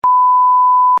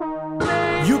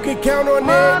You can count on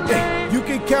it. You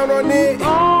can count on it.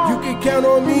 You can count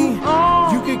on me.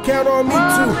 You can count on me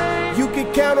too. You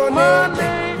can count on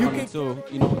it. You can. So,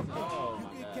 you know.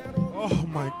 Oh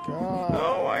my god.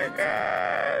 Oh my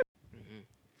god.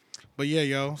 But yeah,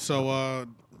 yo. So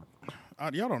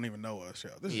y'all don't even know us,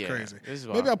 yo. This is crazy. This is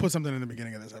Maybe I'll put something in the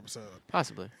beginning of this episode.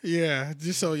 Possibly. Yeah,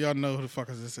 just so y'all know who the fuck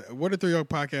is this. We're the 3 Oak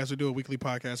Podcast. We do a weekly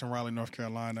podcast in Raleigh, North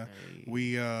Carolina. Hey.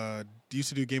 We used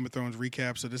to do Game of Thrones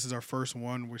recap, so this is our first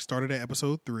one. We started at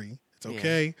episode 3. It's Yeah,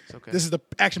 okay. it's okay. This is the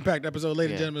action-packed episode,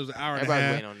 ladies and gentlemen. It was an hour and a half.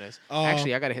 Everybody's waiting on this.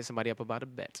 Actually, I got to hit somebody up about a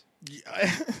bet.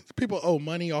 Yeah, people owe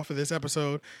money off of this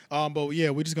episode. But yeah,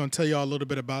 we're just going to tell y'all a little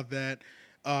bit about that.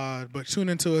 But tune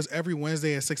into us every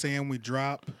Wednesday at 6 a.m.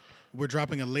 We're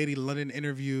dropping a Lady London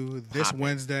interview this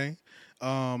Wednesday.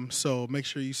 So make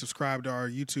sure you subscribe to our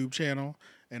YouTube channel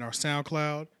and our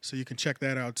SoundCloud so you can check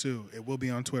that out too. It will be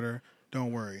on Twitter.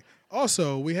 Don't worry.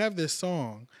 Also, we have this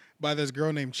song by this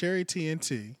girl named Cherry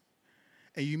TNT.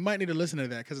 And you might need to listen to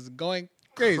that because it's going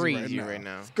crazy right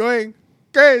now. It's going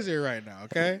crazy right now,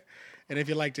 okay? And if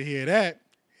you'd like to hear that,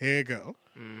 here you go.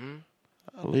 Mm-hmm.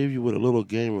 I'll leave you with a little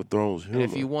Game of Thrones humor. And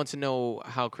if you want to know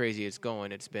how crazy it's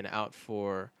going, it's been out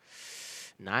for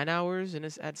 9 hours and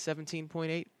it's at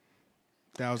 17.8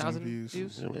 thousand views.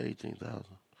 Nearly 18,000.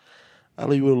 I'll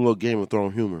leave you with a little Game of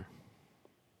Thrones humor.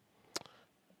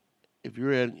 If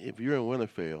you're in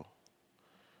Winterfell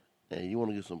and you want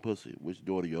to get some pussy, which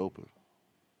door do you open?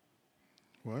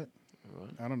 What?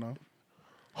 I don't know.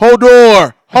 Hold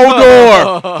door! Hold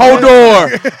door! Hold door!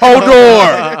 Hold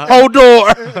door! Hold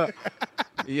door!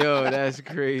 Yo, that's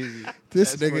crazy.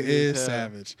 This That's nigga funny is as hell.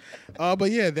 savage.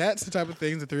 But yeah, that's the type of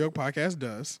things the 3 Oak Podcast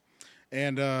does.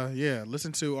 And yeah,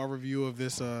 listen to our review of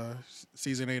this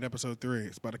season 8, episode 3.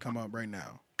 It's about to come up right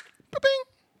now.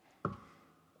 Ba-bing.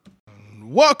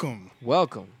 Welcome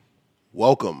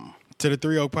Welcome. to the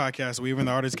 3 Oak Podcast, where even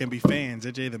the artists can be fans.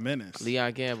 AJ the Menace.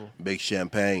 Leon Gamble. Big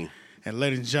champagne. And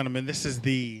ladies and gentlemen, this is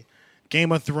the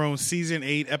Game of Thrones season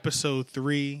 8, episode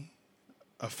 3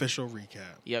 official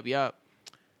recap. Yup.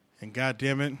 And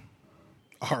goddamn it,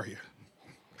 Arya.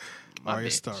 My Arya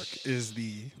bitch. Stark is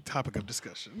the topic of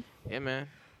discussion. Yeah, man.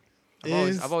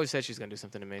 Is- I've always said she's gonna do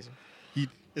something amazing.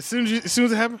 As soon as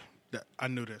it happened, I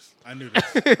knew this. I knew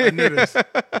this.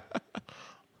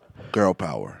 Girl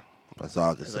power. That's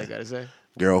all I can That's all I say. gotta say.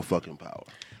 Girl fucking power.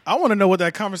 I want to know what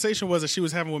that conversation was that she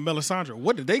was having with Melisandre.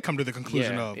 What did they come to the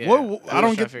conclusion of? Yeah. What, I I don't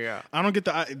was trying get. to figure out. I don't get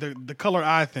the color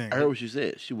eye thing. I heard what she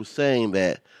said. She was saying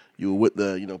that you were with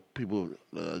the people,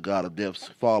 God of Death's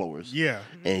followers. Yeah.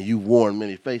 And you've worn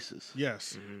many faces.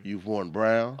 Yes. You've worn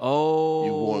brown. Oh,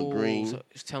 You want green. So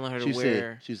it's telling her to She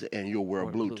wear. said, and you'll wear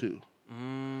wear blue blue. too.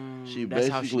 She That's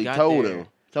how basically she got told there.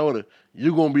 her,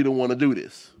 you're gonna be the one to do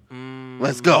this.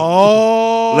 Let's go.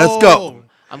 Oh. Let's go.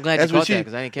 I'm glad That's you when caught that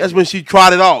because I didn't catch That's it. when she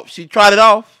tried it off. She tried it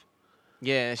off.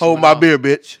 Yeah. she Hold went my off. beer,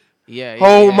 bitch. Yeah.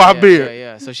 Hold my beer.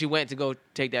 Yeah. So she went to go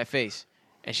take that face,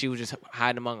 and she was just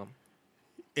hiding among them.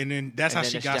 And then that's how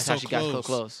she got that's so how she got so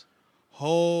close.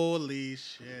 Holy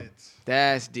shit.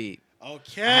 That's deep.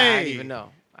 Okay. I didn't even know.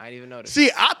 I didn't even notice.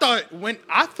 See, I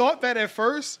thought that at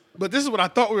first, but this is what I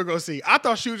thought we were gonna see. I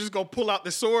thought she was just gonna pull out the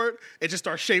sword and just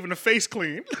start shaving the face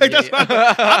clean. Like that's what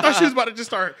I thought she was about to just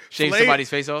start Shave filleting- somebody's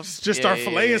face off? Just start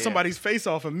filleting somebody's face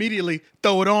off immediately,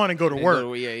 throw it on, and go to work.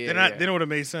 Then it would have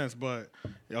made sense. But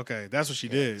okay, that's what she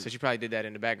did. So she probably did that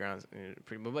in the background,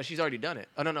 but she's already done it.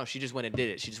 Oh no, she just went and did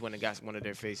it. She just went and got one of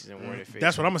their faces and wore their face.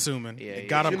 That's what I'm assuming. Yeah, It yeah.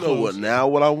 got up You know what? close. Now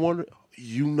what I wonder.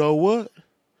 You know what?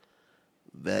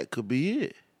 That could be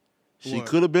it. She What?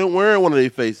 could have been wearing one of their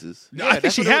faces. No, I think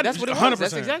that's she what it- had. That's what it 100%. was.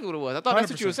 That's exactly what it was. I thought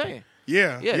that's what you were 100%. saying.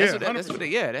 Yeah, Yeah, that's what. That's 100%. what.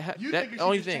 Yeah, You that think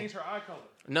only she just thing. changed her eye color?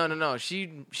 No.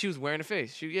 She was wearing a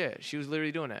face. She was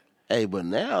literally doing that. Hey, but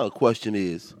now the question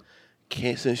is,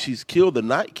 since she's killed the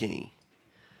Night King,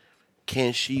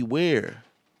 can she wear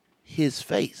his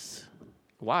face?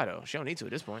 Why though? She don't need to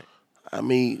at this point. I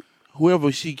mean,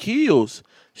 whoever she kills,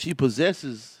 she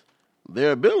possesses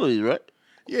their ability, right?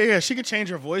 Yeah, she could change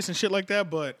her voice and shit like that,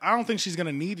 but I don't think she's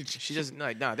gonna need it. She just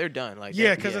nah. They're done. Like Yeah,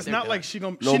 that- because it's they're not done. like she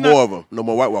gonna. No she more not, of them. No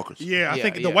more White Walkers. Yeah, I Yeah,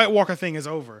 think the yeah. White Walker thing is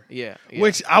over. Yeah.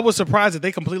 Which I was surprised that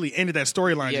they completely ended that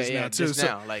storyline Yeah, just yeah, now too. just So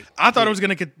now, like- I thought it was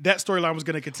gonna that storyline was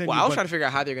gonna continue. Well, I was but trying to figure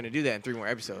out how they're gonna do that in 3 more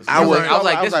episodes. I was- I was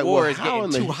like, I was this like, war well, is how getting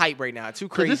in too the- hype right now, too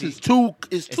 'Cause crazy. this is too.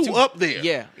 It's too too- up there.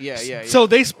 Yeah. So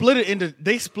they split it into.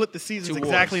 They split the seasons Two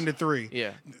exactly wars. into 3.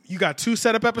 Yeah. You got 2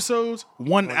 setup episodes,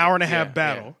 1 hour and a half yeah,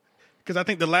 battle. Because I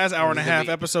think the last hour and a It's gonna half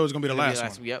be- episode is gonna be the last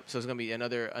one. Yep. So it's gonna be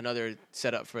another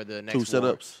setup for the next 2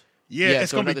 war. setups. Yeah, Yeah,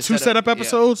 it's so gonna be another 2 setup, setup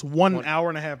episodes, yeah. 1 hour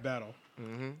and a half battle.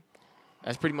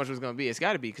 That's pretty much what it's gonna be. It's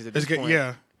got to be because at this It's good. point,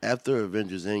 Yeah. After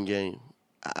Avengers Endgame,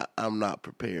 I'm not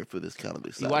prepared for this kind of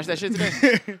excitement. You watched that shit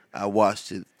today? I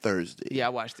watched it Thursday. Yeah, I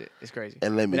watched it. It's crazy.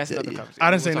 And let me But that's tell another you. conversation.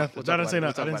 I didn't say We'll nothing. talk I didn't about say it. We'll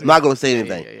nothing. talk I didn't about say I'm not gonna say Yeah,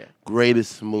 anything. yeah.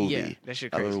 Greatest movie Yeah, that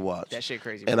shit I've crazy. ever watched. That shit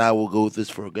crazy. And bro. I will go with this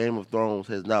for Game of Thrones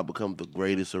has not become the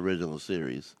greatest original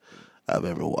series I've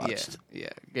ever watched. Yeah,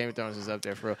 Game of Thrones is up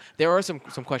there for real. There are some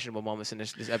questionable moments in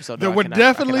this episode. There though. were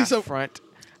definitely some- front.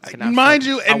 Mind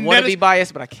you, I and want that to be is-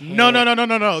 biased, but I can't.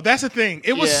 No. That's the thing.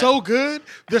 It was Yeah. so good.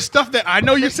 The stuff that I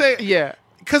know you're saying. Yeah,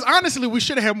 Because honestly, we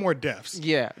should have had more deaths.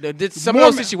 yeah. Some More of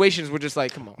those ma- situations were just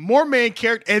like, come on. More main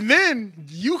character, and then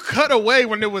you cut away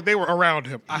when they were around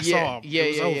him. I Yeah, saw him. yeah, it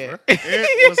was yeah, over. yeah.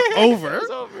 It was over. It was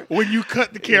over. When you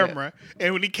cut the camera,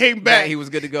 and when he came Back, back, he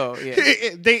was good to go. Yeah.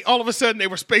 they all of a sudden they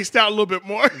were spaced out a little bit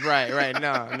more. Right.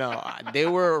 No. They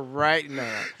were right. No.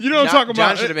 You know what I'm talking John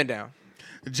about? should have been down.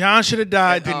 John should have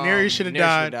died. Daenerys should have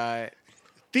Daenerys died.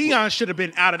 Theon should have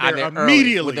been out of there Early,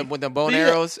 immediately. with the bow and Theon-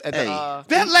 arrows. At the, Hey.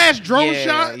 That last drone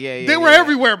shot, they were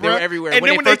everywhere, bro. They were everywhere. And when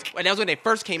then they when first, and that was when they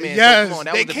first came in. Yes, so come on,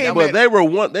 that they was the, came that in. was- But they were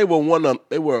one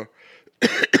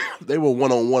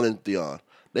on one in Theon.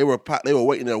 They were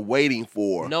waiting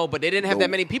for No, but they didn't have that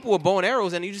many people with bow and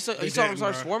arrows, and you saw them didn't, start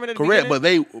bro. swarming at the correct,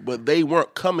 beginning. but they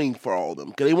weren't coming for all of them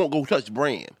because they won't go touch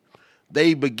Bran.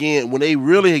 They began when they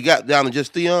really got down to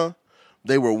just Theon.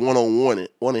 They were one on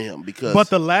one of him because But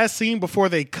the last scene before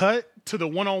they cut to the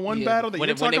one-on-one battle that you're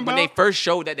talking about, when they first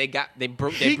showed that they he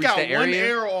breached got that one area,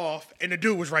 arrow off, and the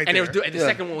dude was right and there. the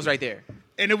second one was right there.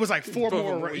 And it was like four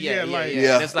more. Yeah. Like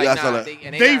And it's like, Yeah, I saw nah,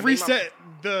 that. they reset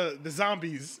the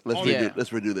zombies. let's on-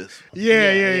 redo this.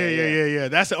 Yeah.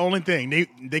 That's the only thing.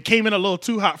 They came in a little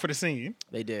too hot for the scene.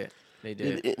 They did.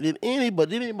 Did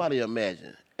anybody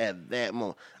imagine at that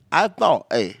moment? I thought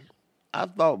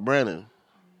Brandon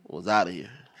was out of here.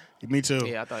 Me too.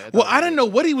 Yeah, I thought well, I didn't know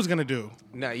what he was gonna do.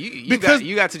 No, you Because-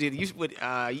 got to do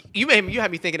you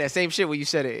had me thinking that same shit when you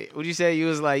said it. When you said you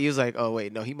was like, oh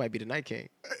wait, no, he might be the Night King.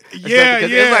 Yeah.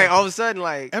 It's like all of a sudden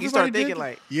like Everybody you start did thinking that.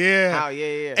 like Yeah. how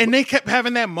yeah. And they kept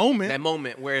having that moment. that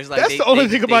moment where it's like That's the only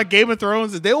thing about Game of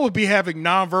Thrones is they would be having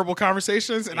nonverbal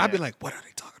conversations, and I'd be Yeah. like, "What are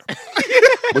they talking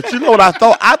about?" But you know what I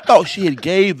thought? I thought she had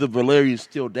gave the Valyrian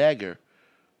steel dagger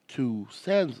to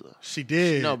Sansa. She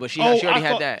did. No, but she Oh, already I had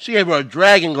thought- that. She gave her a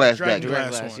dragon glass Dragon dagger.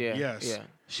 glass. Glass, one, yeah, yes. yeah.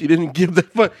 She didn't give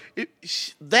that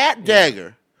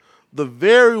dagger, the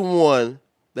very one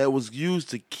that was used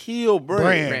to kill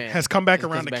Bran, Bran has come back It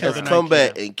around comes to back kill around. the has Night come King.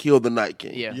 back and killed the Night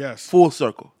King. Yeah. Yes. Full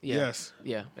circle. Yeah. Yes.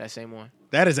 Yeah, that same one.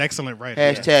 That is excellent writing.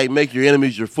 Hashtag make your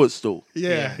enemies your footstool.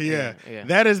 Yeah. Yeah.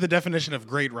 That is the definition of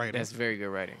great writing. That's very good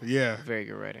writing. Yeah. Very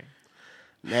good writing.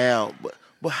 Now,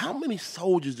 but how many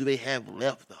soldiers do they have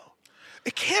left though?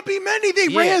 It can't be many. They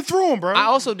Yeah. ran through them, bro. I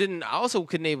also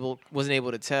wasn't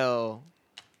able to tell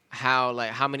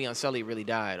how many Unsullied really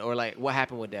died or like what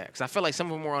happened with that because I felt like some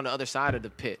of them were on the other side of the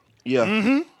pit. Yeah. Mm-hmm.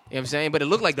 You know what I'm saying? But it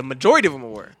looked like the majority of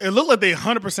them were. It looked like they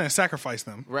 100% sacrificed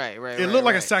them. Right. It looked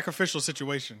like a sacrificial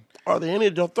situation. Are there any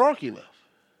Dothraki left?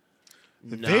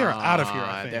 They are out of here.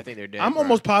 I think they're dead. I'm bro.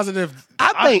 almost positive.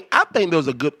 I think there's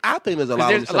a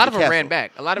lot of A lot of them ran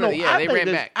back. A lot of them, I they think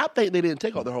ran back. I think they didn't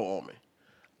take out their whole army.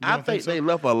 I don't think think so? they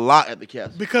left a lot at the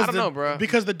castle. Because I don't know, bro.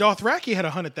 Because the Dothraki had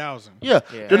 100,000. Yeah.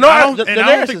 Yeah. The And I don't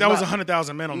Daenerys think is that was not-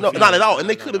 100,000 men on the No, field. not at all. And No,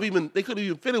 they could have even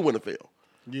fit in Winterfell.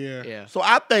 Yeah. Yeah. So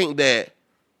I think that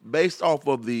based off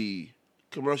of the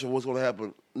commercial, what's going to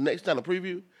happen next time the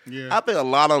preview. Yeah. I think a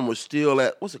lot of them were still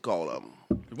at what's it called?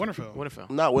 Winterfell.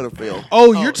 Not Winterfell.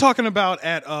 Oh, you're talking about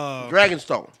at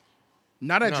Dragonstone.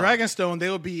 not at No. Dragonstone. They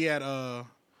would be at the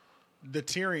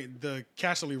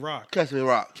Casterly Rock. Castle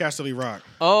Rock. Casterly Rock.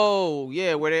 Oh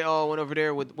yeah, where they all went over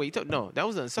there with. Wait, no, that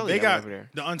was the Unsullied They that went got over there.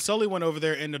 the Unsullied went over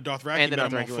there, and the Dothraki And the met 'em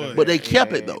on Dothraki went foot. over But they Yeah,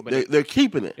 kept yeah, it though. yeah, but They're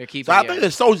keeping it. they're keeping so I it, think yeah.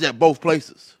 there's soldiers at both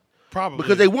places Probably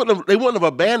because they wouldn't have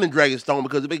abandoned Dragonstone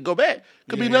because if they go back,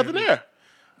 could be Yeah. nothing there.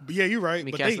 Yeah, you're right. I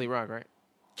mean, But Castle Rock, right?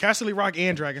 Casterly Rock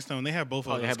and Dragonstone, they have both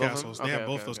of they those have both of them? castles. They Okay, have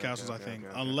both okay, those okay, castles, okay, I think,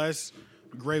 okay. unless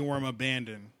Grey Worm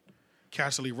abandoned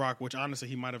Casterly Rock, which honestly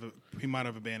he might have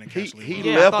abandoned He- Casterly he Rock.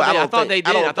 Yeah, left, I don't thought think- they I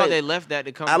did. don't I thought think- they left that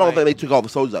to come. I don't think they took all the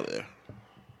soldiers out of there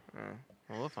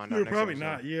Well, we'll find out. Yeah, next probably episode.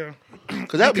 not. Yeah,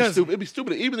 because that'd be Because- stupid. It'd be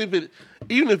stupid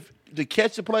even if to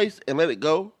catch the place and let it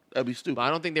go. That'd be But stupid. I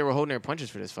don't think they were holding their punches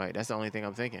for this fight. That's the only thing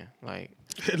I'm thinking. Like,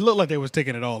 it looked like they was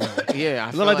taking it all in. yeah, I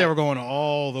It feel looked like they were going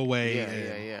all the way. Yeah,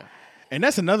 in. yeah. And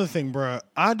that's another thing, bruh.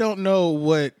 I don't know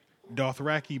what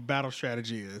Dothraki battle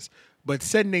strategy is, but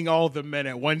sending all the men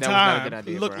at one That was not a time good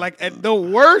idea, looked bruh. like the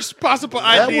worst possible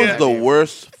That idea. was the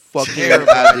worst fucking Terrible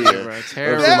idea, idea bro. I've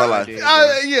Terrible ever seen in my idea.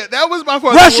 life. Yeah, that was my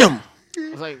first. Rush him! I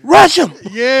was like, Rush him!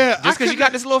 Yeah, just because you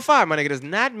got this little fire, my nigga, does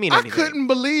not mean I anything. couldn't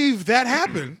believe that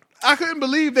happened. I couldn't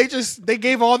believe they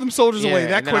gave all them soldiers away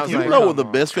that and then I was quickly. You like, know what the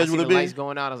come best on. stretch I would seen have the been? lights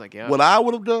going out. I was like, yeah. What I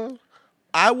would have done,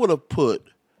 I would have put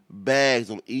bags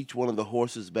on each one of the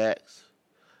horses' backs,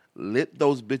 lit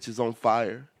those bitches on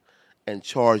fire, and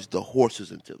charged the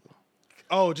horses into them.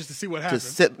 Oh, just to see what To happens.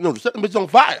 set them bitches on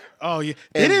fire. Oh yeah,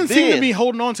 they And didn't seem to then- be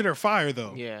holding on to their fire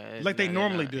though. Yeah, like they they're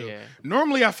normally not, do. yeah.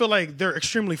 Normally, I feel like they're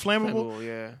extremely flammable. Flammable,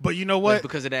 yeah. But you know But what? it's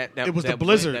because of that it was that the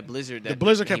blizzard. That blizzard. The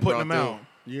blizzard kept he putting them brought out.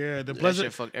 Yeah, the That blizzard.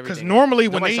 shit fucked Because everything. normally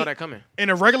when Nobody they saw that coming. in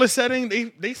a regular setting,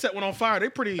 they set one on fire. They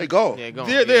pretty. They go. Yeah, go on.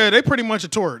 They pretty much a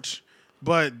torch.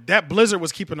 But that blizzard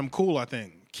was keeping them cool. I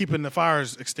think keeping the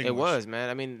fires extinguished. It was, man.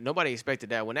 I mean, nobody expected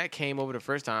that. When that came over the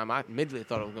first time, I immediately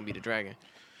thought it was gonna be the dragon.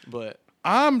 But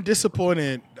I'm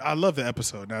disappointed. I love the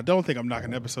episode. Now, I don't think I'm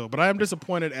knocking the episode, but I am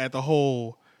disappointed at the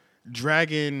whole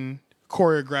dragon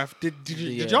choreograph.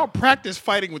 Did y'all practice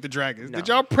fighting with the dragons? No. Did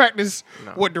y'all practice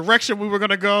No. what direction we were going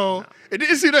to go? It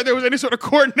didn't seem like there was any sort of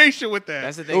coordination with that.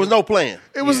 that's the thing. There was no plan.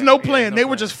 It was Yeah, no yeah, plan. no They were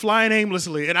plan. just flying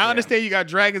aimlessly. And I understand you got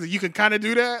dragons and you can kind of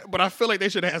do that, but I feel like they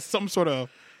should have some sort of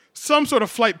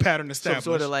flight pattern some established.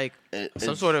 sort of like And-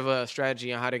 some sort of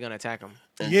strategy on how they're gonna attack them.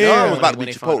 And Yeah. John was about to When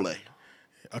be they find Chipotle. him.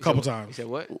 a couple You times. said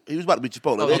what? He was about to be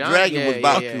Chipotle. Oh, That John? dragon Yeah, was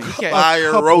about yeah, to yeah. He kept-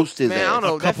 fire roast his Man, I ass. don't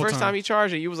know. That couple first time times. he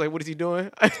charged, and you was like, "What is he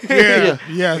doing?" Yeah,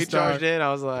 yes, he dog. charged in.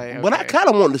 I was like, But I okay. kind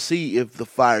of wanted to see if the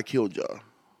fire killed John.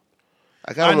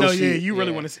 I I kind of know, want to see. yeah, you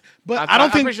really Yeah. want to see. But I I don't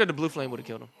I'm think, pretty sure the blue flame would have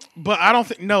killed him. but I don't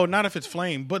think, no, not if it's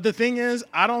flame. But the thing is,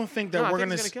 I don't think that No, I we're think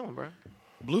going he's to, gonna kill him, bro.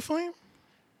 blue flame?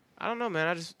 I don't know, man.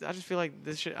 I just feel like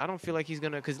this shit. I don't feel like he's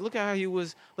gonna. Cause look how he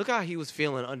was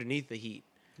feeling underneath the heat.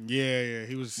 Yeah,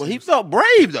 he was. But he felt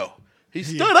brave though. He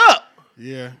stood up.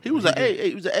 Yeah. He was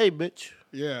he was an A bitch.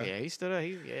 Yeah. Yeah, he stood up.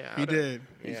 He did.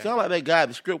 He Yeah. sound like that guy at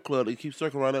the strip club that keeps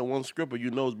circling around that one stripper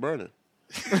you know is burning.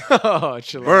 Oh,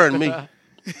 chill out. Burn me.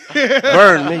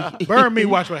 Burn me. Burn me,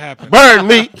 watch what happens. Burn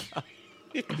me.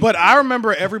 But I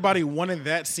remember everybody wanted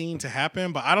that scene to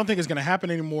happen, but I don't think it's going to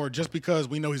happen anymore just because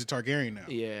we know he's a Targaryen now.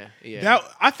 Yeah.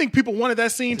 I think people wanted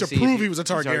that scene to see if prove he- he was a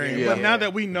Targaryen. Targaryen, But yeah. now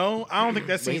that we know, I don't think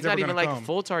that But scene's he's ever not even going like to come.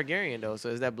 full Targaryen though. So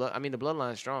is that blood? I mean, the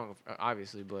bloodline's strong,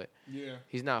 obviously, but Yeah.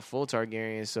 he's not full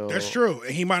Targaryen. So That's true.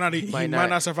 And he might not. He might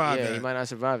not survive Yeah, that. he might not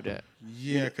survive that.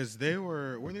 Yeah, because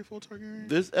were they full Targaryen?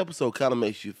 This episode kind of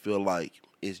makes you feel like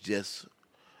it's just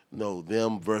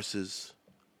them versus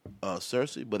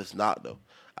Cersei, but it's not though.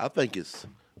 I think it's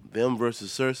them versus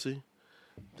Cersei,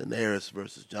 Daenerys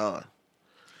versus Jon.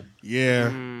 Yeah.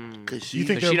 Cause You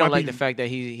think But there she don't might like be- the fact that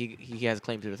he has a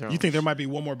claim to the throne. You think there might be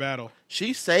one more battle?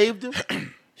 she saved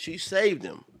him. She saved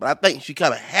him, but I think she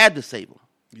kind of had to save him.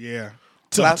 Yeah.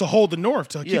 But To hold the North,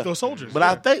 to Yeah. keep those soldiers. But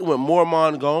I think with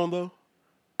Mormont gone though,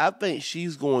 I think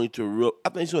she's going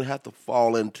to have to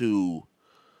fall into.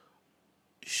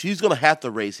 She's going to have to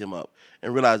raise him up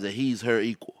and realize that he's her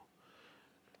equal.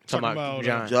 Talking Talking about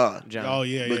about, John. Jon. Oh,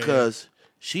 yeah, yeah. Because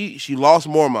she lost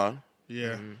Mormont.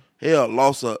 Yeah. Hell,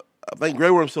 lost I think Grey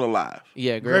Worm's still alive.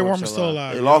 Yeah, Grey Worm is still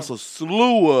alive. They lost a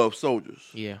slew of soldiers.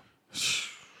 Yeah.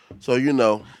 So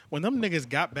When them niggas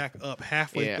got back up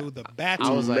halfway Yeah. through the battle,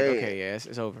 I was like, man. okay, yeah,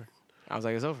 it's over. I was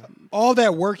like, it's over. all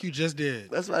that work you just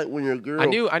did. that's like when your girl. I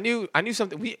knew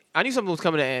something. I knew something was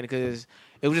coming to end because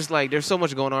it was just like there's so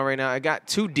much going on right now. It got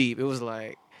too deep. It was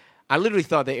like I literally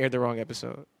thought they aired the wrong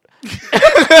episode.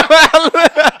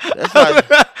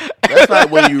 That's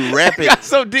like when you wrap it. Got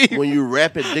so deep. When you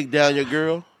wrap it, dick down your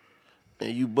girl,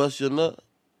 and you bust your nut,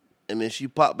 and then she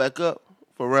pop back up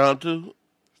for round 2.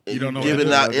 And You don't know what giving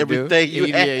to do. out everything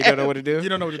you have. Yeah, you don't know what to do. You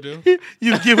don't know what to do.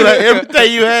 You giving out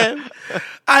everything you have.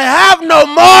 I have no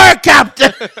more,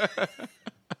 Captain.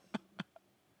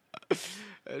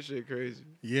 That shit crazy.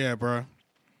 Yeah, bro.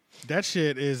 That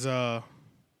shit is yeah,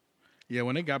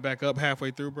 when they got back up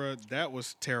halfway through, bro, that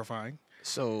was terrifying.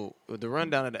 So the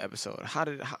rundown of the episode, how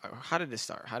did it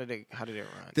start? How did it run?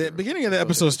 The beginning of the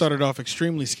episode started off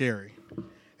extremely scary.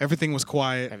 Everything was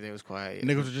quiet. Everything was quiet.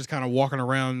 Niggas were just kind of walking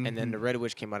around. And then the Red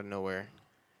Witch came out of nowhere.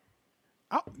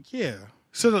 Yeah.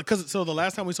 So the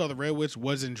last time we saw the Red Witch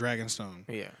was in Dragonstone.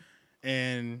 Yeah.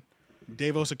 And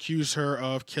Davos accused her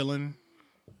of killing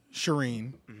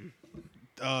Shireen,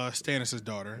 Stannis'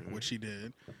 daughter, which she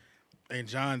did. And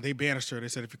Jon, they banished her. They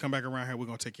said, if you come back around here, we're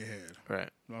going to take your head. Right.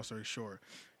 Long story short.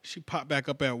 She popped back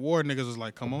up at war. Niggas was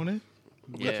like, come on in.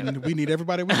 Yeah. We need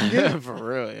everybody we can get. For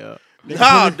real, yeah.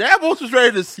 Nah, Davos was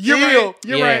ready to steal.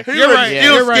 You're Yeah. right. He You're was right.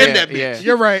 still You're right. skin that bitch. Yeah.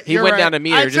 You're right. He You're went right. down to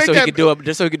meet I her just take so he that could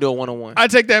do a 1-on-1. I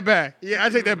take that back. Yeah, I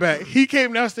take that back. He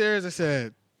came downstairs and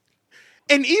said,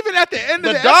 and even at the end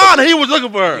of The the Don, episode, he was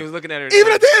looking for He her. was looking at her.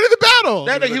 even at the end of the battle,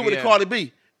 That nigga, he looking- would have yeah. called it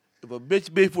B. If a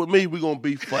bitch beef with me, we gonna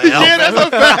be forever. yeah, that's a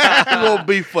fact. we gonna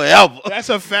be forever. That's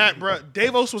a fact, bro.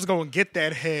 Davos was gonna get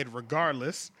that head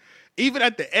regardless. Even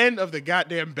at the end of the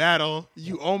goddamn battle,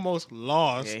 you almost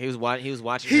lost. Yeah, he was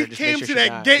watching He her. Just came make sure to she that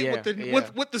died. gate Yeah, with the yeah.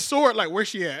 with the sword, like, where's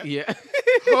she at? Yeah.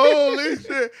 Holy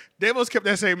shit. Davos kept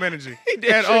that same energy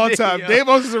damn at sure all did, times. yo.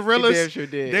 Davos is the He realest. damn sure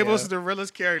did, Davos yo. is the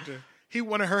realest character. He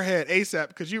wanted her head ASAP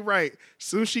because you're right.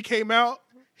 Soon as she came out,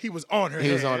 he was on her head.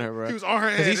 He was on her, bro. He was on her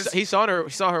head. Because he saw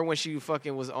her when she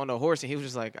fucking was on the horse, and he was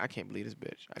just like, I can't believe this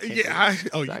bitch.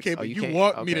 I can't believe you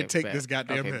want me to okay, take bet. this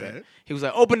goddamn Okay, head. bet. He was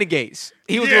like, open the gates.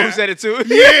 He was the Yeah. one who said it too.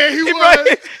 Yeah, he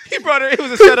was. He brought her. It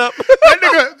was a setup.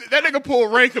 that nigga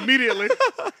pulled rank immediately.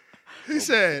 He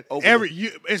said, Open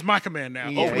it's my command now.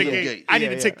 Yeah, Open the yeah. gate. I need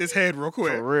to Yeah. take this head real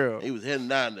quick. For real. He was heading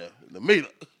down there in the meter.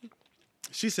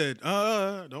 She said,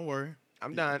 don't worry.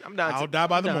 I'm done. I'll die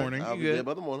by the morning. I'll You be good? there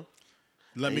by the morning.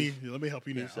 Let me help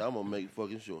you He now. said, I'm gonna make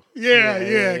fucking sure. Yeah,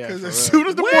 yeah, because for as real. soon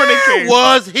as the morning Where came,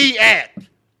 was he at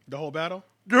the whole battle,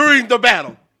 during the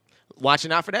battle?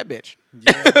 Watching out for that bitch.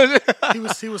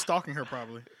 he was stalking her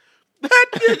probably. That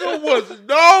nigga was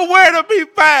nowhere to be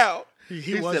found. He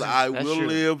He said, wasn't. I That's will true.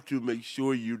 live to make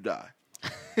sure you die.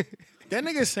 That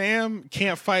nigga Sam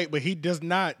can't fight, but he does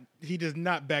not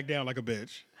back down like a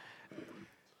bitch.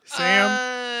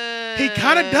 Sam, he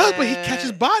kind of does, but he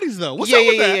catches bodies though. What's Yeah, up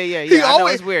with yeah, that? yeah. He I know,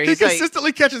 always it's weird. He He's like-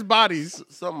 consistently catches bodies.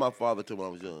 Something my father told me when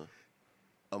I was young.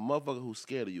 A motherfucker who's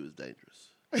scared of you is dangerous.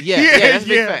 Yeah, Yeah, that's a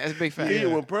big yeah. fact. That's a big fact. Yeah,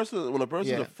 when a person's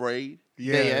Yeah. afraid,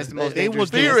 Yeah, that's the most They will dangerous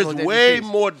do thing. fear That's is the most way dangerous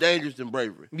thing. more dangerous than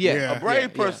bravery. Yeah, Yeah. A brave yeah.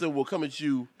 person will come at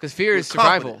you. Because fear is with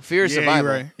survival. confidence. Fear is Yeah, you're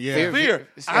survival. right. Yeah. Fear.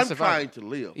 that's I'm survival. trying to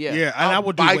live. Yeah. Yeah, and I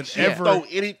will do Bite you, whatever. throw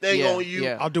anything Yeah, on you.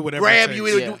 yeah. I'll do whatever. Grab it you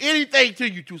takes. and do anything to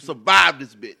you to survive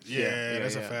this bitch. Yeah, Yeah,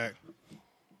 that's a yeah. fact.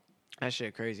 That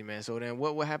shit crazy, man. So then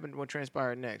what happened? What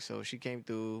transpired next? So she came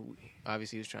through.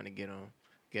 Obviously, he was trying to get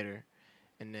her.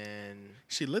 And then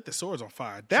She lit the swords on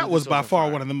fire. lit That the was by swords on far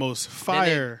fire. one of the most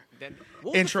fire then what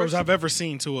was the intros first I've ever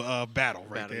seen to a battle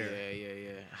right battle? there.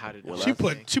 Yeah. How did Well,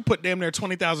 She put damn near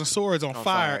 20,000 swords on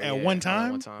fire at yeah, one all time.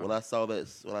 at one time. When I saw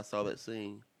that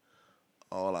scene,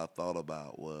 all I thought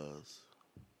about was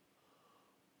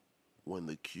when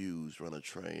the Qs run a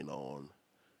train on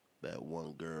that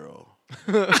one girl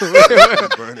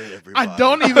burning everybody. I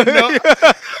don't even know.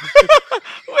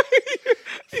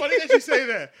 Funny that you say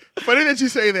that. Funny that you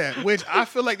say that. Which I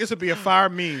feel like this would be a fire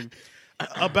meme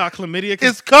about chlamydia. 'Cause-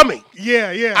 It's coming.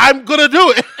 yeah. I'm gonna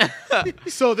do it.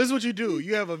 So this is what you do.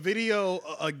 You have a video,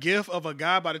 a gif of a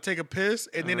guy about to take a piss,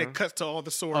 and then it cuts to all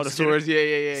the swords. Oh, the swords.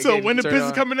 Yeah. So Getting when the turned piss is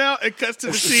on. coming out, it cuts to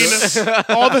the scene of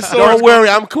all the swords. Don't worry,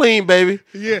 I'm clean, baby.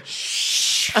 Yeah.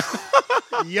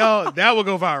 Yo, that would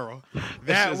go viral.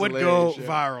 That shit's would go hilarious, yo.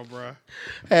 viral, bro.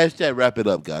 Hashtag wrap it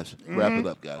up, guys. Wrap it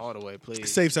up, guys. all the way,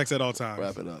 please. Safe sex at all times.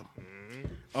 Wrap it up.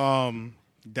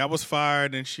 That was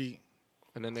fired, and she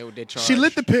And then they charged.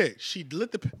 lit the pit.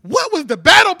 What was the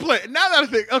battle plan? Now that I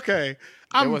think, okay,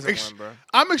 wasn't one, bro.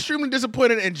 I'm extremely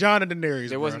disappointed in John and Daenerys.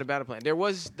 There wasn't a battle plan. There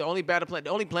was the only battle plan. The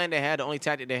only plan they had, the only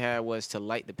tactic they had was to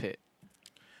light the pit.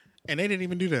 and they didn't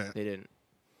even do that. They didn't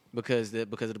because of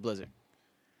the blizzard.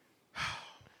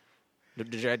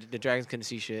 The dragons couldn't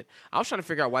see shit. I was trying to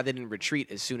figure out why they didn't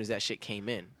retreat as soon as that shit came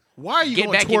in. Why are you Get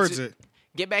going back towards into- it?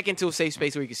 Get back into a safe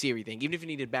space where you can see everything, even if you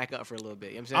need to back up for a little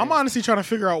bit. You know what I'm saying? I'm honestly trying to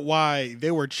figure out why they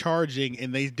were charging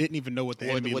and they didn't even know what the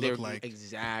enemy what they looked were- like.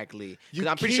 Exactly. You Because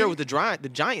I'm pretty sure it can't- was the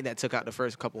giant that took out the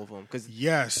first couple of them. Because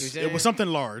Yes, You it saying? was something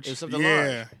large. It was something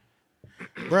yeah.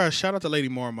 Bruh, shout out to Lady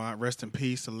Mormont. Rest in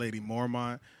peace to Lady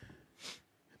Mormont.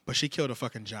 But she killed a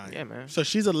fucking giant. Yeah, man. So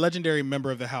she's a legendary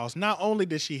member of the house. Not only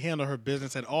did she handle her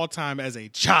business at all time as a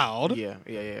child,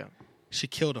 yeah, she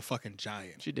killed a fucking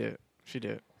giant. she did.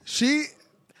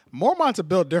 Mormonts are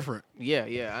built different. Yeah,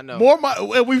 I know.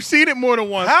 Mormont, we've seen it more than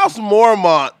once. House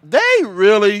Mormont, they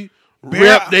really Bear-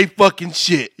 rep they fucking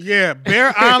shit. Yeah,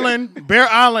 Bear Island. Bear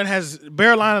Island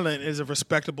is a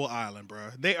respectable island, bro.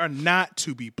 They are not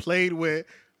to be played with.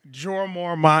 Jorah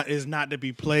Mormont is not to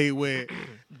be played with.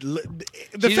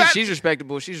 She's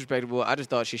respectable. She's respectable. I just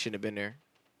thought she shouldn't have been there.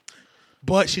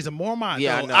 But she's a Mormont.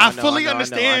 Yeah, though. I I fully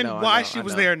understand know, why I she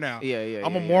was know. there now. Yeah,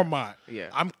 I'm a yeah. Mormont. Yeah.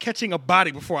 I'm catching a body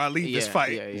before I leave this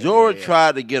fight. Jorah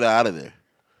tried to get her out of there.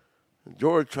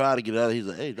 Jorah tried to get out of there. He's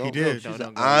like, hey, don't He go. did. She's Don't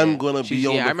like, go, I'm yeah. going to be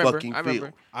on the fucking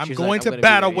field. I'm She was going like, to I'm gonna be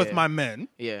battle there, with yeah. my men.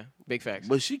 Yeah, big facts.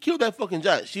 But she killed that fucking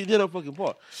giant. She did her fucking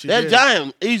part. She That did.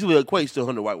 giant easily equates to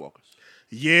 100 White Walkers.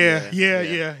 Yeah.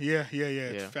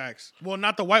 Yeah. Facts. Well,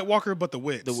 not the White Walker, but the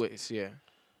Wits. The wits, yeah.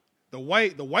 The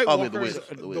White I Walkers. mean, the Wits.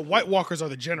 The White Walkers are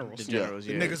the generals. The generals,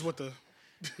 The yeah. niggas with the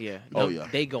Yeah. Oh, No, yeah.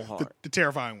 They go hard. the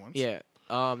terrifying ones. Yeah.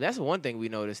 That's one thing we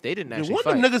noticed. They didn't Did actually one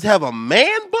fight. of them niggas have a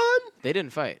man bun? They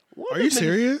didn't fight. One Are of you them niggas-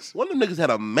 serious? One of them niggas had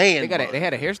a man bun. They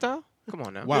had a hairstyle? Come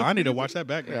on now. Wow, I need to watch that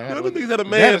back now. Yeah, I The gotta other look- niggas had a That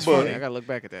man is bun. funny. I gotta look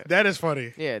back at that. That is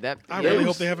funny. Yeah, that. I yeah, really was-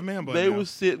 hope they have a man bun. They now. was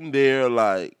sitting there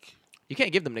like, you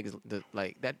can't give them niggas the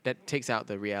like that. That takes out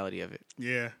the reality of it.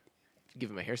 Yeah. Give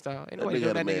him a hairstyle. Ain't that nobody nigga doing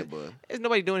had a that man nigga. bun. There's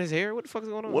nobody doing his hair. What the fuck is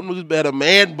going on? One was had a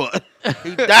man bun.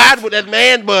 He died with that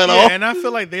man bun Yeah, on. and I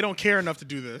feel like they don't care enough to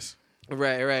do this.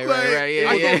 Right. Like, Yeah,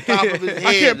 it was yeah. on top of his head.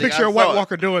 I can't nigga. picture a saw White it.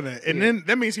 Walker doing it. And then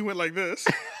that means he went like this.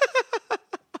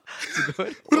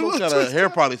 What kind of hair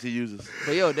products he uses?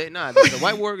 But yo, the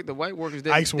white workers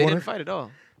didn't, Ice they water? didn't fight at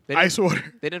all. They Ice didn't,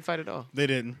 water. They didn't fight at all. They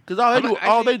didn't. Because all they I'm do, actually-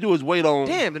 all they do is wait on.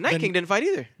 Damn, the Night King didn't fight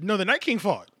either. No, the Night King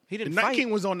fought. He didn't The Night fight.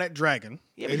 King was on that dragon.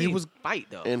 Yeah, but and he he was. fight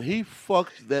though. And he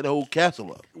fucked that whole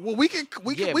castle up. Well, we could.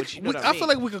 Yeah, but you know what I I mean. feel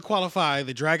like we could qualify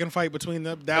the dragon fight between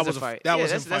them. That That's was a fight. That yeah,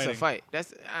 was that's, him that's fighting. a fight.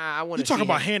 That's I want You to. talking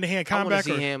about hand-to-hand I want combat? to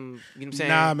see or- him. You know what I'm saying?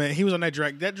 Nah, man, he was on that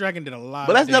dragon. That dragon did a lot.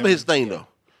 But that's of never damage. his thing, though.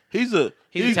 He's a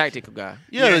tactical guy.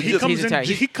 Yeah, he just- comes he's a in. tag-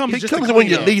 He comes he just comes to in when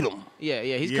you clean need up. him. Yeah,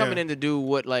 he's Yeah. coming in to do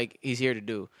what like he's here to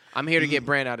do. I'm here to get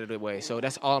Bran out of the way, so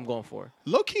that's all I'm going for.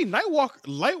 Low key,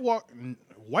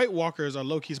 White Walkers are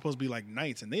low key supposed to be like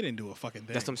knights, and they didn't do a fucking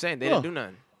thing. That's what I'm saying. They Huh. didn't do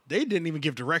nothing. They didn't even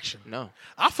give direction. No.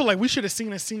 I feel like we should have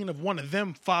seen a scene of one of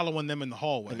them following them in the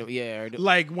hallway. Yeah,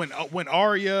 Like when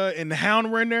Arya and the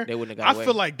Hound were in there, They wouldn't have got I away.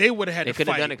 feel like they would have had they to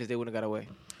couldn't fight. have done it because they wouldn't have got away.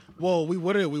 Well, we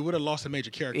would have lost a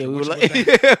major character. Yeah, we which, would was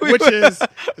like- that- we which would- is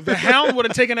the Hound would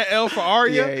have taken an L for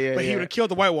Arya, Yeah, but he yeah. would have killed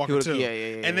the White Walker would've- too. yeah,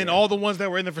 and then yeah. all the ones that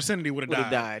were in the vicinity would Would have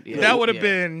have died. died. Yeah. That would have Yeah.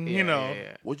 been, Yeah, you know.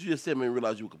 yeah. What you just said made me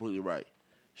realize you were completely right.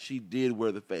 She did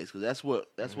wear the face because that's what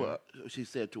she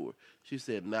said to her. She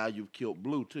said, "Now you've killed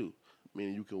Blue too,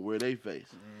 meaning you can wear their face."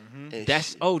 And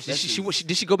That's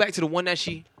did she go back to the one that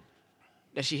she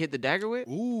hit the dagger with?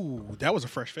 Ooh, that was a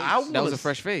fresh face. I That was wanna a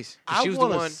fresh face. I She was the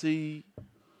want to one. see.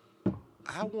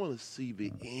 I want to see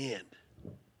the end.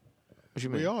 What you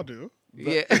mean? we all do.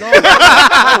 Yeah. No,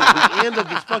 the end of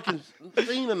this fucking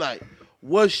scene tonight.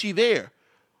 Was she there?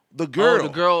 The girl. Oh, the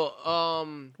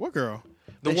girl. What girl?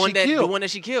 The That one she that killed.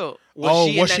 she killed.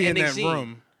 Was she in ending that scene?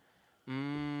 room?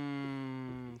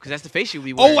 Because that's the face she would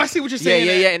be wearing. Oh, I see what you're saying.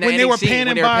 Yeah. In the When they ending were scene, panning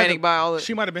when they were by, panning by all the,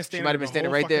 she might have been standing. might have been the standing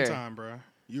whole right fucking there. Time, bro.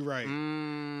 You're right.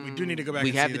 We do need to go back. We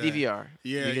and have see the that. DVR.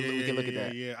 Yeah, we can look at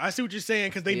that. Yeah, I see what you're saying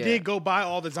because they Yeah. did go by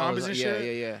all the Oh, zombies and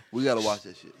shit. Yeah. We gotta watch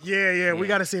that shit. Yeah, we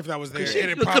got to see if that was there. And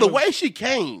it Look, probably- the way she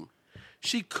came,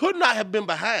 she could not have been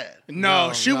behind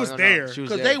No, she was there. She was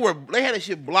because there. they had that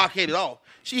shit blockaded off.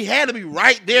 She had to be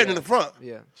right there in the front.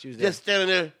 Yeah, she was there. Just standing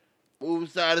there, moving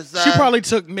side to side. She probably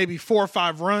took maybe 4 or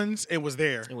 5 runs and was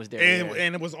there. It was there, and, yeah.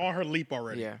 and it was on her leap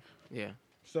already. Yeah.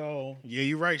 So yeah,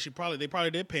 you're right. They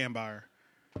probably did pan by her.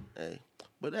 Hey,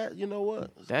 but that, you know what?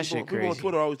 That shit People on crazy.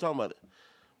 Twitter always talking about it.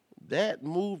 That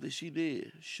move that she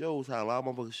did shows how a lot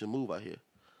of motherfuckers should move out here.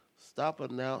 Stop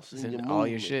announcing your Send movement. all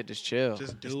your shit. Just chill.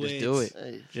 Just do Just it. do it.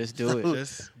 Hey. Just do it.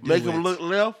 Just Make do them it. look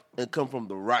left and come from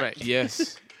the right. Right.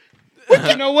 Yes.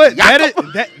 You know what?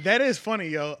 that is funny,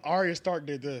 yo. Arya Stark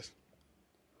did this.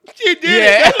 She did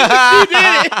Yeah.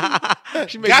 it. She did it.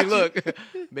 She made Got you look.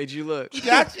 Made you look.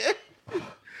 Gotcha.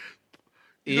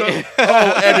 Yeah.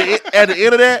 At the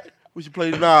end of that, we should play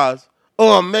Nas.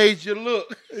 Oh, I made you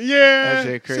look. Yeah, That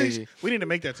shit crazy. We need to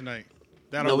make that tonight.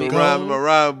 No, That'll my go.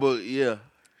 rhyme book, yeah.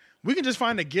 We can just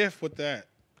find a GIF with that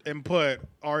and put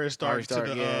Arya Stark, Arya Stark,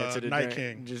 to the, Night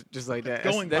drink. King. Just like that.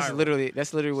 Going That's viral.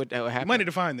 literally what We happened. might need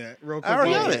to find that real quick I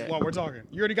already while, got it. while we're talking.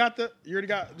 You already got just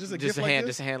a Just GIF a like hand,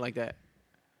 this? just a hand like that.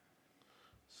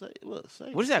 Say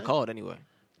What is that called anyway?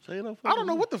 Say no I don't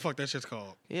know what the fuck that shit's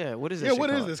called. Yeah, what is this? Yeah, shit what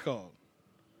is called? this called?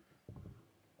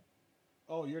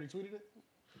 Oh, you already tweeted it?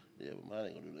 Yeah, but mine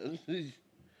ain't gonna do that.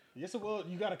 Yes, it will.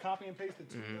 You got to copy and paste the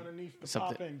tweet underneath the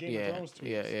Something. top and Game Yeah, of Thrones tweets.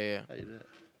 yeah. How you do that?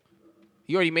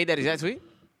 You already made that exact tweet?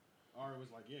 Arya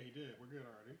was like, yeah, he did. We're good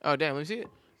already. Oh damn, let me see it.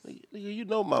 Nigga, you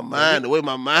know my mind, the way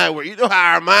my mind works. You know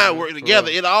how our mind works together.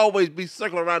 It'll always be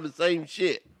circling around the same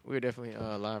shit. We're definitely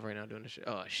live right now doing this shit.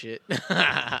 Oh shit.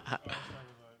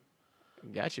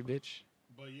 Got you, bitch.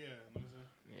 But yeah, let me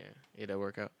see. Yeah, that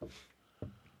work out.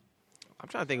 I'm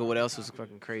trying to think of what else was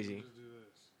fucking crazy. Let's do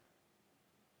this.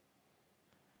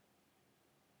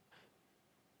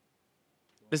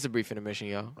 This is a brief intermission,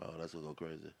 y'all. Oh, that's gonna go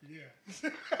crazy. Yeah.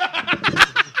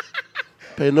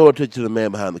 Pay no attention to the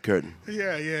man behind the curtain.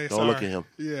 Yeah. Don't look at him.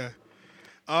 Yeah.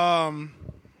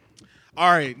 All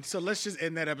right, so let's just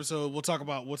end that episode. We'll talk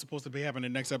about what's supposed to be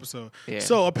happening next episode. Yeah.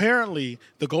 So apparently,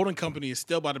 the Golden Company is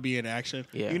still about to be in action.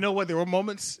 Yeah. You know what? There were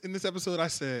moments in this episode I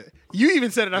said, you even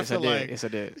said it. I Yes, I feel did. like Yes, I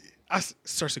did.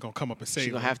 Cersei gonna come up and save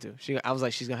She's gonna him. have to. I was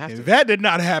like, she's gonna have And to. that did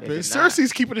not happen. It did not.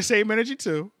 Cersei's keeping the same energy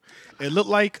too. It looked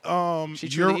like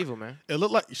She's truly evil, man. It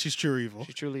looked like she's true evil.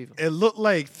 She's truly evil. It looked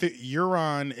like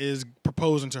Euron is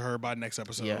proposing to her by next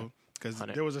episode. Yeah. because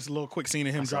 100. there was this little quick scene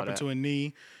of him I saw dropping that. to a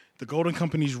knee. The Golden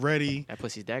Company's ready. That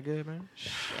pussy's that good, man.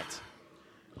 Shit.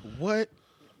 What?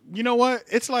 You know what?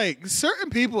 It's like certain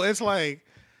people. It's like,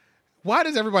 why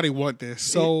does everybody want this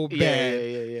so Yeah, bad?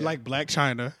 yeah. Like Black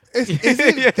China. Is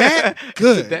it that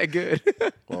good? That good.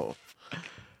 Well,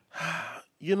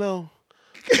 you know,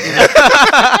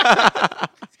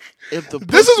 if the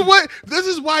This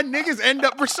is why niggas end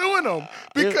up pursuing them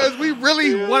because we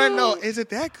really want to know: is it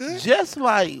that good? just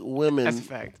like women, That's a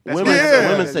fact. That's women, right.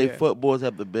 women say Yeah. footboys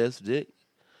have the best dick.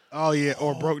 Oh yeah,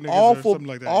 or broke niggas or Awful, something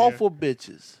like that. awful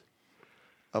bitches.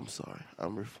 I'm sorry,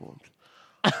 I'm reformed.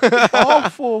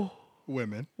 Awful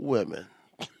Women women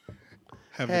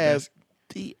have the have best.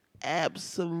 the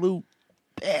absolute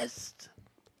best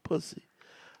pussy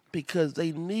because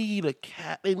they need a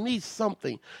cat. They need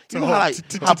something. You know how, like,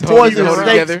 to how hold poison you snakes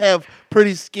together. have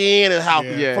pretty skin and how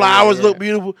Yeah. flowers Yeah. look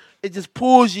beautiful. It just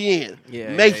pulls you in.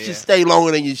 Yeah, Makes yeah, you yeah. stay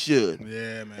longer than you should.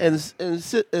 Yeah, man.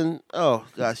 And oh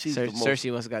god, she's the most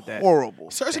Cersei must have got that. horrible.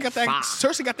 Cersei got that. fire.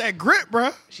 Cersei got that grip,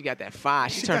 bruh. She got that fire.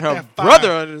 She She turned got her that fire.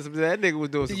 brother under some. That nigga was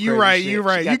doing some You crazy right. shit. You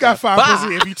right. She You got that five fire.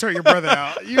 pussy if you turn your brother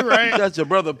out. You You right. got your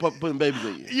brother putting babies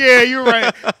in you. Yeah, you're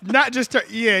right. Not just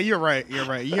yeah, you're right. You're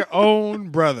right. Your own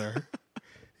brother.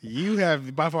 You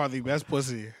have by far the best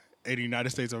pussy in the United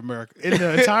States of America, in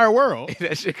the entire world.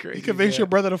 That shit crazy. You convince yeah. your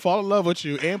brother to fall in love with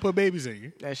you and put babies in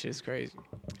you. That shit's crazy.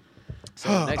 So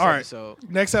All next right. episode,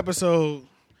 Next episode,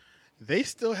 they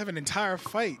still have an entire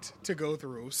fight to go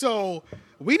through. So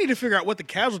we need to figure out what the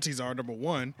casualties are. Number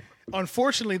one,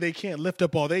 unfortunately, they can't lift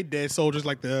up all they dead soldiers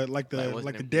like the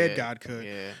wasn't dead yeah, god could.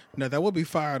 Yeah. Now that would be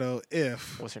fire though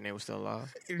if What's her name was still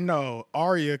alive?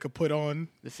 Arya could put on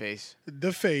The face.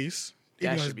 the face. That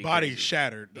Even though should his be body crazy.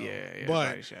 shattered, though. Yeah, but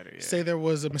body shattered, yeah. say there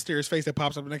was a mysterious face that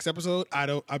pops up in the next episode,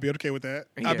 I'd be okay with that.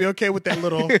 I'd be Yeah. okay with that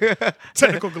little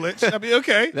technical glitch. I'd be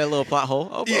okay. That little plot hole.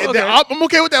 Oh, Yeah, okay. I'm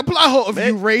okay with that plot hole. If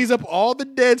you raise up all the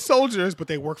dead soldiers, but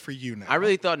they work for you now. I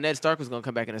really thought Ned Stark was gonna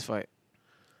come back in this fight.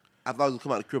 I thought he would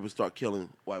come out of the crib and start killing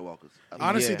White Walkers.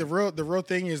 Honestly, Yeah. the real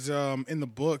thing is in the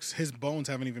books, his bones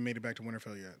haven't even made it back to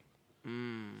Winterfell yet.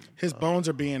 His bones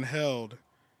are being held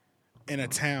in a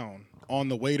town on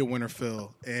the way to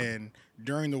Winterfell, and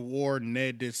during the war,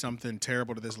 Ned did something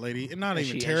terrible to this lady, and not And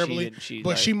even she- terribly, and she,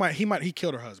 but like- he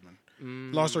killed her husband.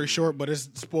 Long story short, but it's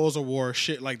spoils of war,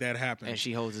 shit like that happened. And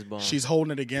she holds his bone. She's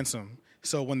holding it against him.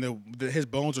 So when his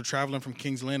bones were traveling from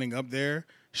King's Landing up there,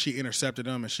 she intercepted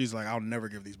them, and she's like, "I'll never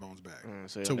give these bones back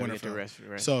so to he'll never get the Winterfell."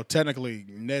 rest. So technically,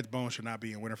 Ned's bones should not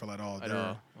be in Winterfell at all. At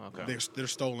all. Okay. They're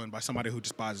stolen by somebody who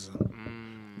despises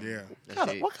him. Yeah.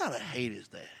 That's deep. What kind of hate is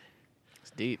that? It's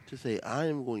deep. To say, I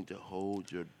am going to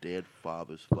hold your dead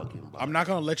father's fucking body. I'm not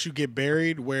gonna let you get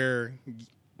buried where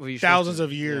Well, you thousands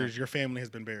supposed of years your family has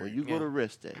been buried. When you go to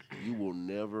rest day, you will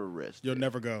never rest. You'll there.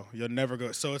 never go. You'll never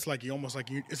go. So it's like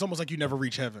it's almost like you never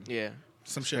reach heaven. to. Yeah.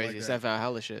 Some It's shit crazy. like It's that. that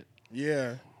Valhalla shit.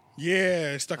 Yeah.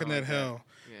 Yeah, stuck in that like that. hell.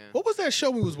 Yeah. What was that show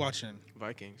we was watching?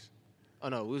 Vikings. Oh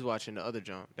no, we was watching the other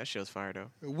jump. That shit's fire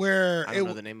though. Where I don't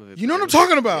know the name of it. You know but what I'm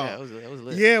talking about? Yeah, it was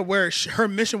lit. Yeah, where her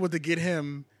mission was to get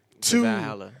him to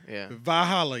Valhalla. Yeah.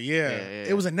 Valhalla, yeah. Yeah.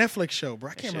 It was a Netflix show,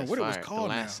 bro. I That can't remember shit's what it was fire. called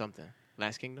The now. Last something.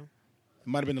 Last Kingdom. It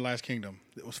might have been The Last Kingdom.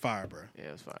 It was fire, bro. Yeah,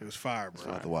 it was fire. It was fire, bro.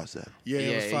 I'll have to watch that. Yeah,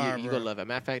 it was fire, you bro. gonna love it.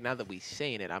 Matter of fact, now that we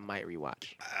saying it, I might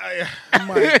rewatch.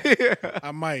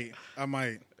 I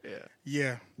might.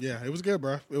 Yeah. Yeah. It was good,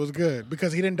 bro. It was good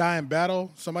because he didn't die in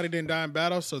battle. Somebody didn't die in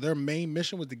battle, so their main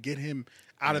mission was to get him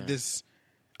out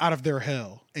of their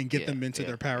hell and get Yeah, them into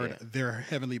yeah, their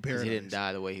heavenly 'Cause paradise. he didn't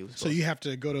die the way he was So supposed you have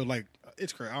to go to like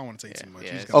it's crazy. I don't want to say too much. yeah,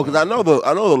 You just it's- gotta Oh, because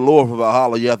I know the lore for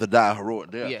Valhalla. You have to die a heroic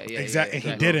death. to. Yeah. Exactly. And he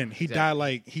exactly. didn't. He Exactly. died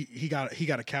like he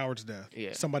got a coward's death.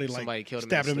 Yeah. Somebody Somebody killed him in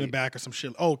stabbed his him in the sleep. back or some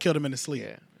shit. Oh, killed him in his sleep.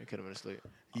 Yeah, they killed him in his sleep.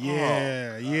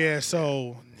 Yeah.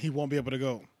 So he won't be able to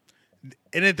go.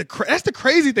 And that's the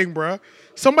crazy thing, bro.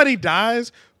 Somebody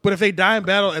dies, but if they die in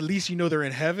battle, at least you know they're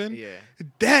in heaven.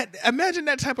 Yeah. Imagine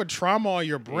that type of trauma on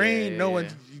your brain, Yeah, knowing.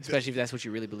 yeah. Especially if that's what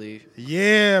you really believe.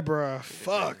 Yeah, bro.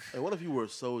 Fuck. And what if you were a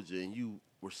soldier and you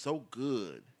were so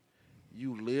good,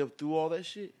 you lived through all that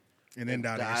shit And then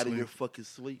died in in your your fucking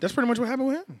sleep? That's pretty much what happened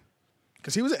with him.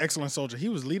 Because he was an excellent soldier. He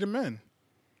was leading men.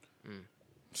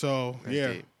 So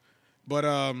yeah. deep.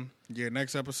 But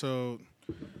next episode.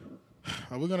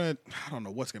 Are we gonna? I don't know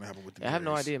what's gonna happen with the. I have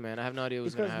no Daenerys. idea, man. I have no idea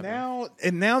what's gonna Because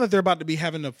happen. now that they're about to be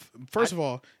having first of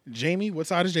all, Jamie. What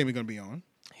side is Jamie gonna be on?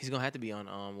 He's gonna have to be on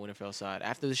Winterfell's side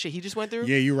after the shit he just went through.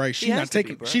 Yeah, you're right. He has to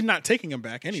be, bro. She's not taking him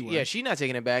back anyway. Yeah, she's not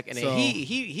taking it back. And then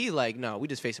he like, no, we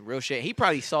just faced some real shit. He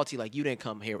probably salty like, you didn't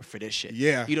come here for this shit.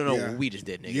 Yeah, you don't know what we just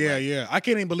did, nigga. Yeah, like, yeah. I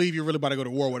can't even believe you're really about to go to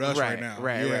war with us right now.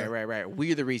 Right.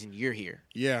 We're the reason you're here.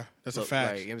 Yeah, that's a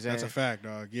fact. Like, you know what I'm saying? That's a fact,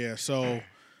 dog. Yeah. So,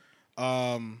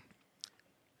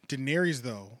 Daenerys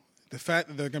though. The fact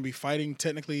that they're going to be fighting,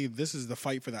 technically, this is the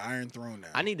fight for the Iron Throne now.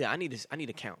 I need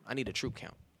a count. I need a troop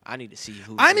count. I need to see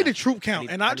who. I need a troop count,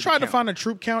 and I tried to find a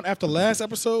troop count after last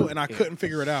episode, and I couldn't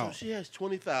figure it out. So she has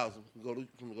 20,000 from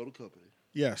the company.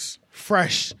 Yes,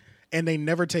 fresh, and they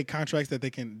never take contracts that they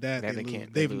can they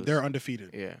can't. They're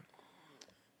undefeated. Yeah.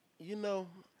 You know,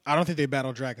 I don't think they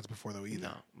battled dragons before though either.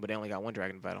 No, but they only got one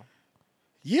dragon to battle.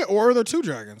 Yeah, or are there two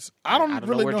dragons? I don't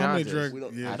really know how many John's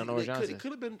dragons. I don't know where John's is. It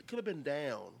could have been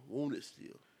down, wounded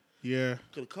still. Yeah.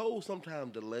 Because cold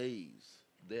sometimes delays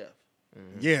death.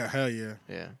 Mm-hmm. Yeah, hell yeah.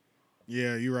 Yeah.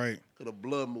 Yeah, you're right. Because the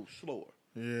blood moves slower.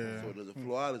 Yeah. So it doesn't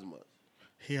flow out as much.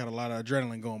 He had a lot of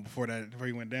adrenaline going before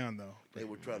he went down though. They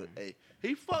would try to.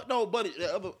 He fucked old buddy,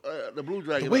 the blue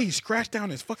dragon. The way he scratched down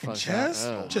his fucking chest,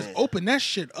 just open that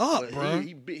shit up, bro.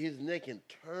 He bit his neck and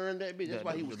turned that bitch. That's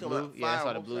why he was coming out. Yeah, I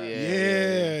saw the blue.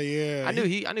 Yeah. I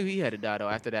knew he had to die though.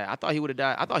 After that, I thought he would have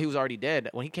died. I thought he was already dead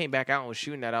when he came back out and was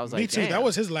shooting that. I was like, me too. damn. That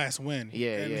was his last win.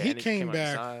 Yeah, and yeah. he and came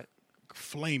back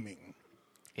flaming.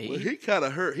 Well, he kind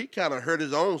of hurt. He kind of hurt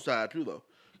his own side too, though.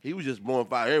 He was just blowing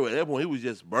fire everywhere. At that point, he was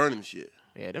just burning shit.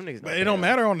 Yeah, them niggas. But it don't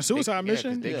matter on the suicide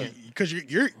mission because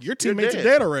your teammates are dead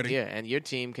dead already. Yeah, and your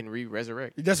team can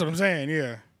resurrect. That's what I'm saying.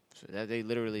 Yeah. So that they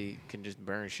literally can just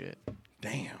burn shit.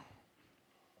 Damn.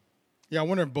 Yeah, I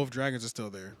wonder if both dragons are still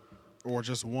there, or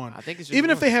just one. I think it's just even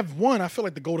one. if they have one, I feel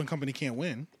like the Golden Company can't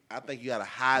win. I think you gotta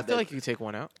hide I feel like you can take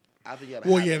one out. I think you gotta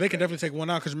well, hide yeah, that they can dragon. definitely take one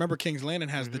out because remember King's Landing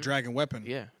has the dragon weapon.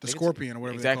 Yeah, the they can scorpion or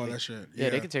whatever exactly. they call that shit. Yeah,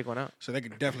 they can take one out. So they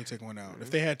could definitely take one out.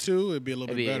 If they had two, it'd be a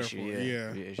little bit better issue, for yeah. it. Yeah.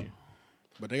 It'd be an issue.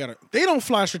 But they don't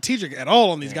fly strategic at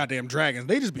all on these goddamn dragons.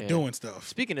 They just be doing stuff.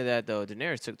 Speaking of that though,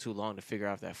 Daenerys took too long to figure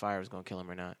out if that fire was gonna kill him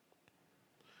or not.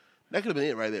 That could have been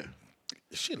it right there.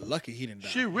 She lucky he didn't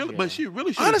die. But she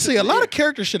really should. Honestly, a lot of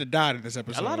characters should have died in this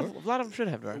episode. A lot of them should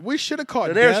have, right? We should have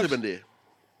caught Daenerys deaths. should have been dead.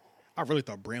 I really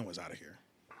thought Bran was out of here.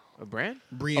 Brienne?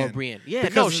 Brienne. Oh, Brienne. Yeah,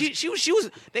 Because no, it's-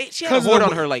 she had a horde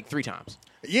on her like 3 times.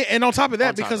 Yeah, and on top of that,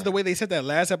 On top because of the way they set that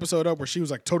last episode up, where she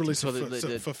was like totally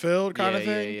fulfilled kind of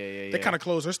thing, they kind of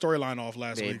closed her storyline off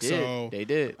last They week. did. So They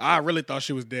did. I really thought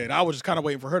she was dead. I was just kind of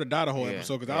waiting for her to die the whole Yeah,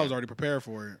 episode because yeah. I was already prepared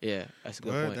for it. Yeah, that's a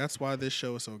good But point. that's why this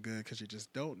show is so good because you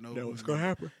just don't know what's gonna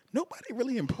happen. Nobody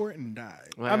really important died.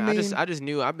 Well, I mean, I just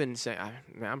knew. I've been saying.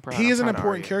 I'm proud. he is I'm an proud of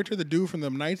important Arya. character. The dude from the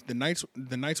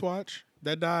Night's Watch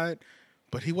that died,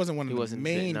 but he wasn't one of the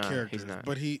main characters. He's not.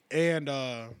 But he and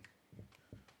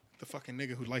the fucking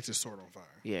nigga who lights his sword on fire.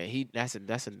 Yeah, that's a.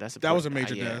 That was a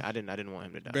major yeah, death. I didn't want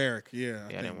him to die. Barrack, yeah.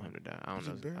 Yeah, I didn't want him to die. I don't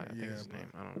know. Barrack? I think Yeah, it's his but- name.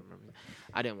 I don't remember.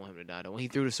 I didn't want him to die though. When he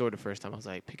threw the sword the first time, I was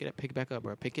like, pick it back up,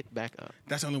 bro. Pick it back up.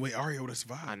 That's the only way Arya would have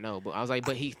survived. I know, but I was like,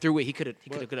 but he threw it. He could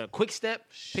have got a quick step,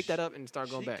 pick that up, and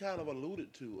start going back She kind of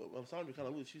alluded to. Sandra kind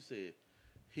of alluded. She said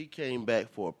he came back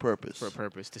for a purpose.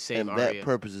 to save and Arya. that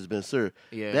purpose has been served.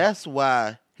 Yeah. That's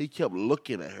why he kept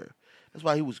looking at her. That's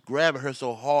why he was grabbing her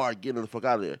so hard, getting her the fuck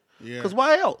out of there. Yeah. Because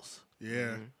why else?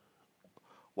 Yeah.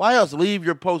 Why else leave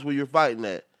your post where you're fighting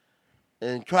at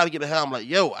and try to get the hell? I'm like,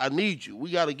 yo, I need you.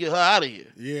 We got to get her out of here.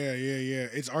 Yeah.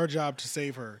 It's our job to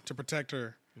save her, to protect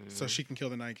her, so she can kill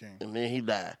the Night King. And then he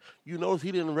died. You notice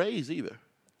he didn't raise either.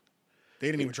 They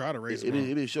didn't even try to raise It him.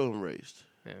 didn't show him raised.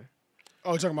 Yeah.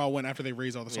 Oh, you're talking about when after they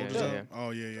raised all the soldiers Yeah. up? Yeah.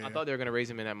 Oh, yeah. I thought they were gonna raise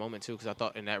him in that moment too, because I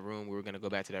thought in that room we were gonna go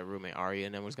back to that room and Arya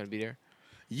and them was gonna be there.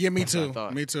 Yeah, me That's what I too.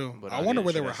 thought. Me too. But I I wonder didn't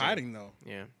where they see were that scene. hiding though.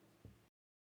 Yeah.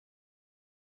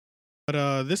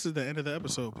 But this is the end of the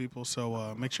episode, people.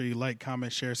 So make sure you like,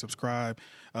 comment, share, subscribe.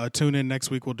 Tune in next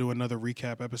week. We'll do another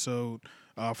recap episode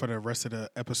for the rest of the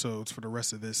episodes for the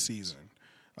rest of this season.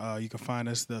 You can find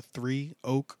us the 3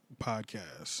 Oak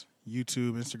Podcast,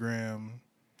 YouTube, Instagram,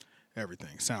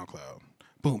 everything, SoundCloud.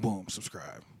 Boom, boom,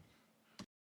 subscribe.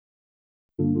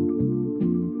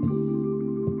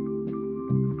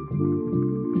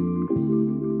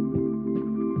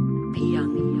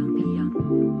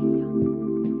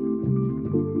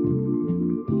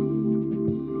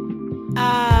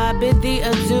 I bid thee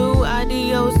adieu,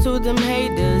 adios to them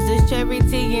haters. It's cherry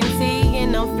TNT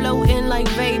and I'm floating like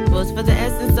vapors. For the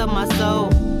essence of my soul,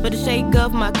 for the shake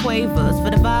of my quavers, for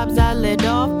the vibes I let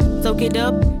off, soak it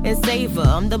up and savor.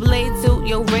 I'm the blade to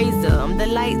your razor, I'm the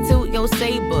light to your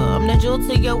saber, I'm the jewel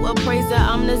to your appraiser,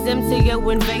 I'm the zim to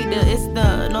your invader. It's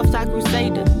the Northside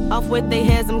Crusader. Off with they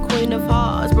heads, I'm queen of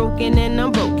hearts, broken and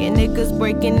unbroken. Niggas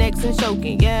breaking necks and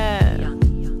choking, yeah.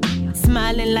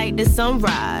 smiling like the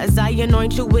sunrise. I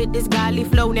anoint you with this godly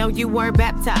flow, now you were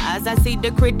baptized. I see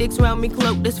the critics round me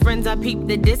cloak, as friends I peep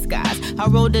the disguise. I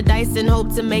roll the dice and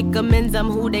hope to make amends, I'm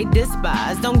who they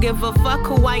despise. Don't give a fuck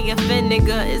who I offend,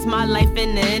 nigga, it's my life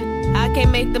in the end. I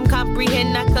can't make them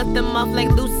comprehend, I cut them off like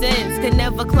loose ends. Could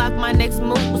never clock my next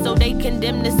move, so they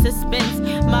condemn the suspense.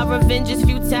 My revenge is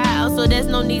futile, so there's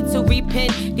no need to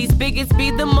repent. These bigots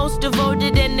be the most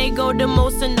devoted and they go the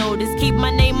most unnoticed. Keep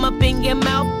my name up in your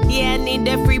mouth, yeah, I need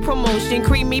that free promotion.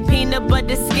 Creamy peanut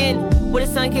butter skin with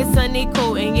a sun-kissed sunny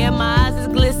coating. Yeah, my eyes is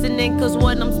glistening, cause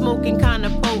what I'm smoking kinda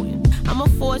potent. I'm a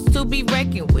force to be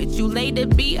reckoned with. You later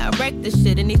be, I wreck the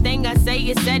shit. Anything I say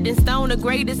is set in stone. The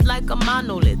greatest like a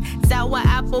monolith. Sour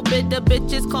apple, bitter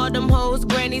bitches, call them hoes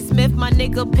Granny Smith. My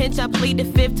nigga pinch, I plead the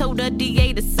fifth. Told the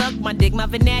DA to suck my dick. My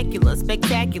vernacular,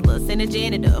 spectacular. Send a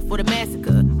janitor for the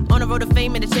massacre. On the road to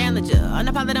fame and a challenger. On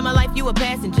the pilot of my life, you a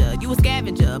passenger. You a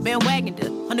scavenger,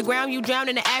 bandwagoner. On the ground, you drown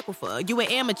in the aquifer. You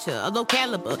an amateur, a low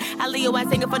caliber. I Leo, I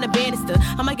sing it from the banister.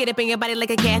 I might get up in your body like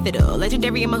a catheter.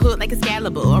 Legendary in my hood like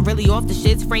Excalibur. I'm really off the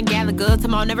shits, Frank Gallagher.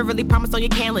 Tomorrow never really promised on your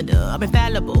calendar. I'm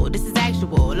infallible, this is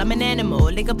actual. I'm an animal,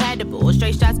 incompatible.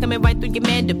 Straight shots coming right through your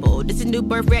mandible. This is new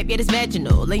birth rap, yet it's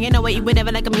vaginal. Laying away you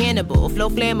whatever like I'm Hannibal. Flow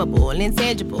flammable,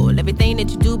 intangible. Everything that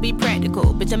you do be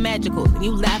practical. Bitch, I'm magical, and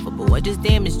you laughable. I just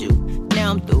damaged you.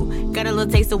 Now I'm through. Got a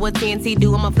little taste of what TNT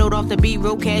do. I'ma float off the beat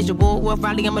real casual. Well,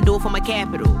 Friday I'ma do it for my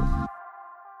capital.